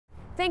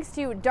Thanks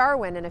to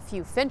Darwin and a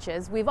few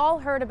finches, we've all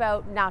heard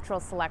about natural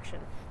selection.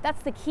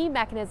 That's the key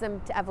mechanism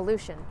to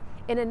evolution.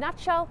 In a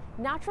nutshell,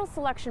 natural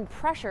selection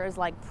pressures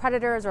like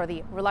predators or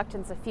the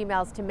reluctance of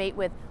females to mate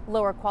with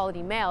lower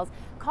quality males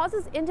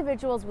causes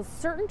individuals with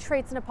certain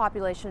traits in a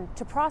population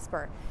to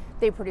prosper.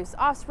 They produce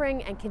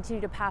offspring and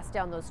continue to pass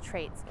down those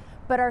traits.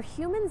 But are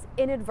humans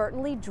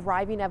inadvertently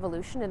driving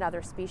evolution in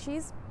other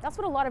species? That's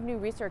what a lot of new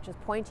research is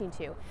pointing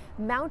to.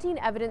 Mounting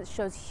evidence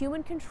shows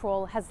human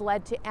control has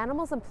led to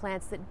animals and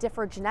plants that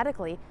differ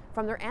genetically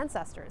from their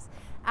ancestors.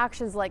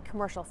 Actions like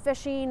commercial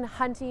fishing,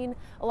 hunting,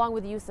 along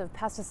with the use of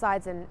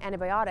pesticides and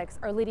antibiotics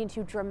are leading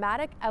to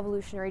dramatic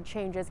evolutionary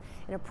changes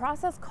in a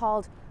process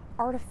called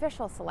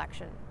artificial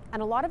selection.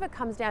 And a lot of it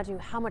comes down to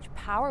how much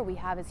power we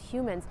have as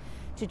humans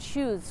to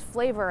choose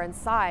flavor and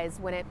size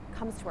when it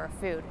comes to our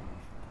food.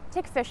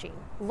 Take fishing.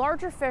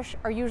 Larger fish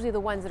are usually the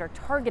ones that are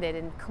targeted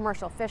in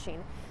commercial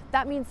fishing.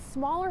 That means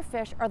smaller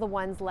fish are the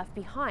ones left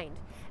behind.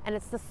 And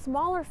it's the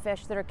smaller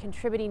fish that are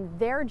contributing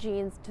their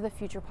genes to the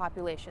future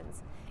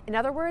populations. In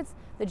other words,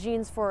 the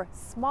genes for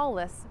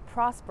smallness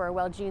prosper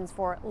while genes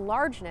for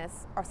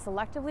largeness are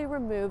selectively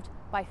removed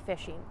by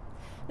fishing.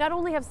 Not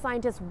only have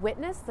scientists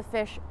witnessed the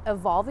fish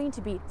evolving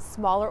to be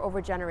smaller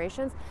over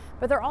generations,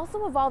 but they're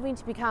also evolving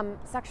to become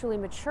sexually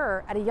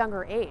mature at a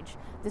younger age.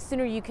 The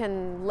sooner you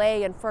can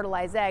lay and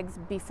fertilize eggs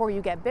before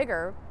you get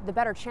bigger, the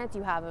better chance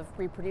you have of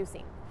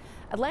reproducing.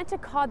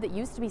 Atlantic cod that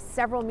used to be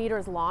several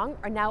meters long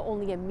are now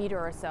only a meter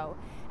or so,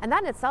 and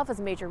that in itself has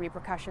major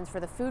repercussions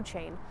for the food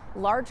chain.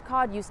 Large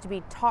cod used to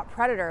be top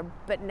predator,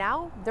 but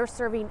now they're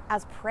serving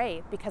as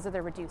prey because of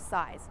their reduced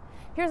size.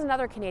 Here's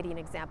another Canadian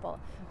example.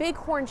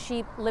 Bighorn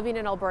sheep living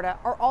in Alberta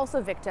are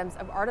also victims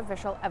of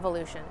artificial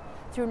evolution.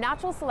 Through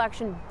natural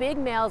selection, big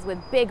males with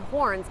big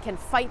horns can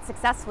fight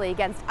successfully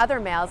against other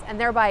males and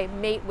thereby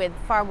mate with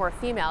far more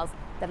females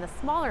than the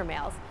smaller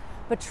males.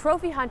 But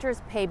trophy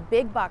hunters pay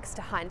big bucks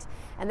to hunt,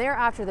 and they're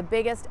after the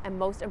biggest and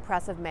most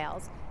impressive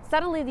males.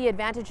 Suddenly, the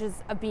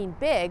advantages of being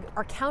big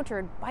are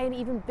countered by an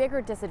even bigger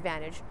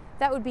disadvantage.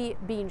 That would be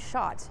being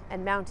shot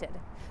and mounted.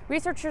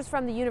 Researchers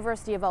from the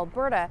University of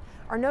Alberta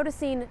are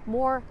noticing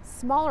more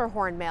smaller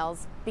horn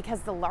males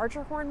because the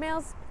larger horn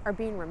males are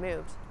being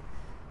removed.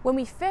 When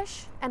we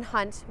fish and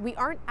hunt, we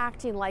aren't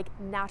acting like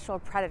natural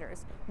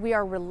predators. We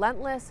are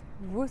relentless,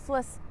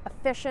 ruthless,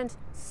 efficient,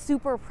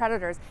 super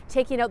predators,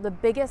 taking out the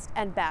biggest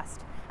and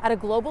best. At a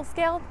global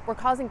scale, we're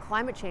causing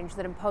climate change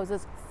that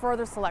imposes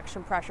further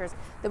selection pressures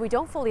that we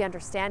don't fully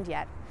understand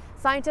yet.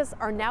 Scientists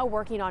are now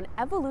working on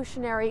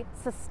evolutionary,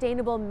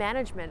 sustainable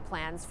management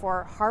plans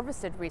for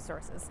harvested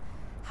resources.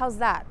 How's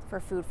that for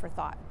food for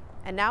thought?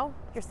 And now,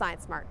 you're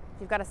Science Smart. If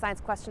you've got a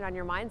science question on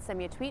your mind, send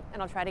me a tweet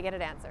and I'll try to get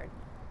it answered.